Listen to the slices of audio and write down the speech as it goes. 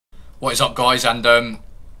What is up, guys? And a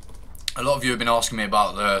lot of you have been asking me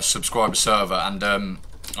about the subscriber server, and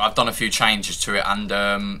I've done a few changes to it,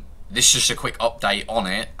 and this is just a quick update on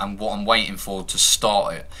it and what I'm waiting for to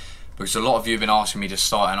start it, because a lot of you have been asking me to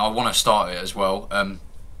start it, and I want to start it as well,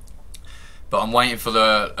 but I'm waiting for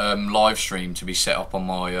the live stream to be set up on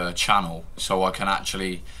my channel, so I can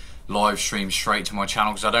actually live stream straight to my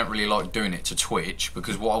channel, because I don't really like doing it to Twitch,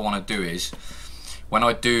 because what I want to do is, when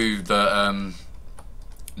I do the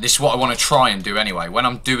this is what I want to try and do anyway. When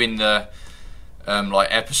I'm doing the like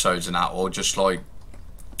episodes and that, or just live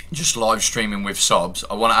streaming with subs,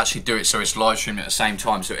 I want to actually do it so it's live streaming at the same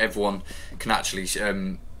time, so everyone can actually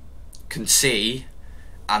can see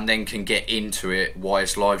and then can get into it while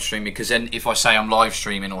it's live streaming. Because then if I say I'm live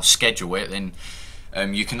streaming or schedule it, then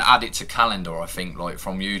you can add it to calendar, I think, like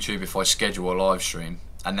from YouTube, if I schedule a live stream,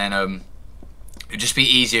 and then it'd just be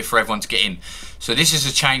easier for everyone to get in. So this is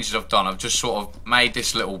the changes I've done. I've just sort of made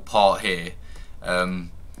this little part here.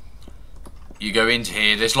 You go into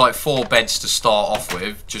here, there's like 4 beds to start off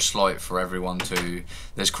with, just like for everyone to,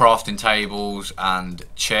 there's crafting tables and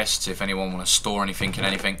chests if anyone want to store anything and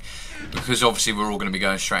anything, because obviously we're all going to be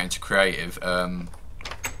going straight into creative, and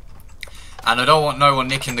I don't want no one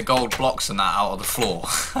nicking the gold blocks and that out of the floor.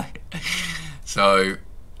 So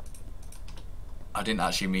I didn't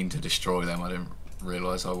actually mean to destroy them, I didn't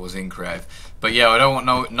realise I was in creative. But yeah, I don't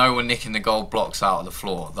want no one nicking the gold blocks out of the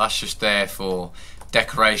floor. That's just there for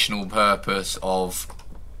decorational purpose of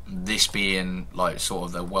this being like sort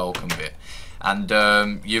of the welcome bit. And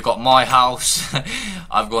you've got my house.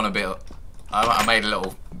 I've gone a bit, I made a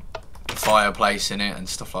little fireplace in it and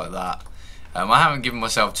stuff like that. I haven't given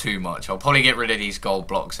myself too much. I'll probably get rid of these gold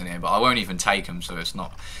blocks in here, but I won't even take them, so it's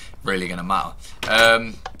not really going to matter.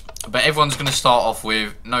 But everyone's going to start off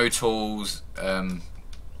with no tools.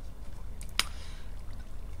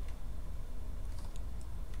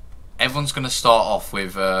 Everyone's going to start off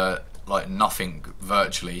with like nothing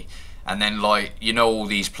virtually, and then like, you know, all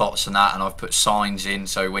these plots and that, and I've put signs in,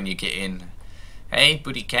 so when you get in, hey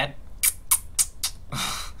buddy cat.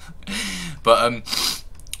 But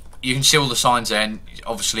you can see all the signs there, and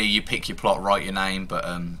obviously you pick your plot, write your name, but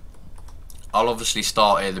I'll obviously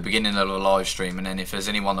start at the beginning of the live stream, and then if there's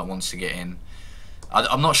anyone that wants to get in,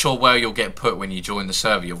 I'm not sure where you'll get put when you join the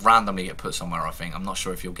server. You'll randomly get put somewhere, I think. I'm not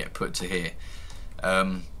sure if you'll get put to here.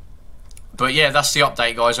 But yeah, that's the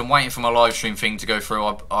update, guys. I'm waiting for my live stream thing to go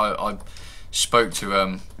through. I spoke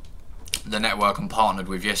to the network I'm partnered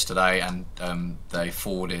with yesterday, and they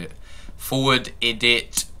forwarded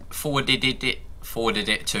it to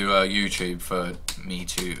YouTube for me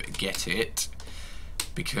to get it,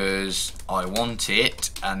 because I want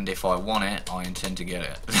it, and if I want it, I intend to get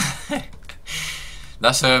it.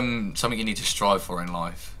 That's something you need to strive for in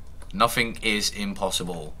life. Nothing is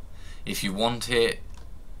impossible. If you want it,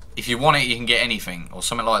 you can get anything, or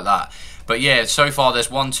something like that. But yeah, so far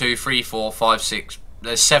there's 1, 2, 3, 4, 5, 6.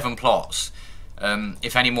 There's 7 plots.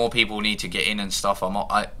 If any more people need to get in and stuff, while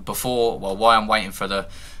I'm waiting for the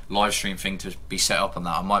live stream thing to be set up on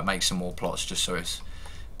that, I might make some more plots just so it's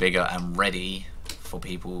bigger and ready for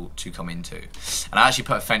people to come into. And I actually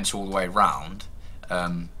put a fence all the way around,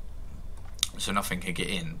 so nothing can get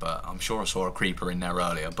in, but I'm sure I saw a creeper in there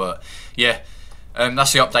earlier. But yeah,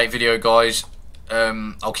 that's the update video, guys.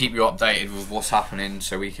 I'll keep you updated with what's happening,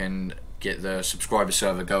 so we can get the subscriber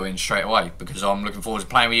server going straight away, because I'm looking forward to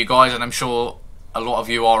playing with you guys, and I'm sure a lot of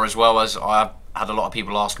you are as well, as I've had a lot of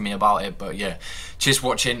people asking me about it. But yeah, cheers for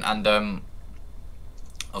watching, and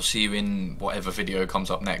I'll see you in whatever video comes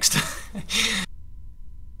up next.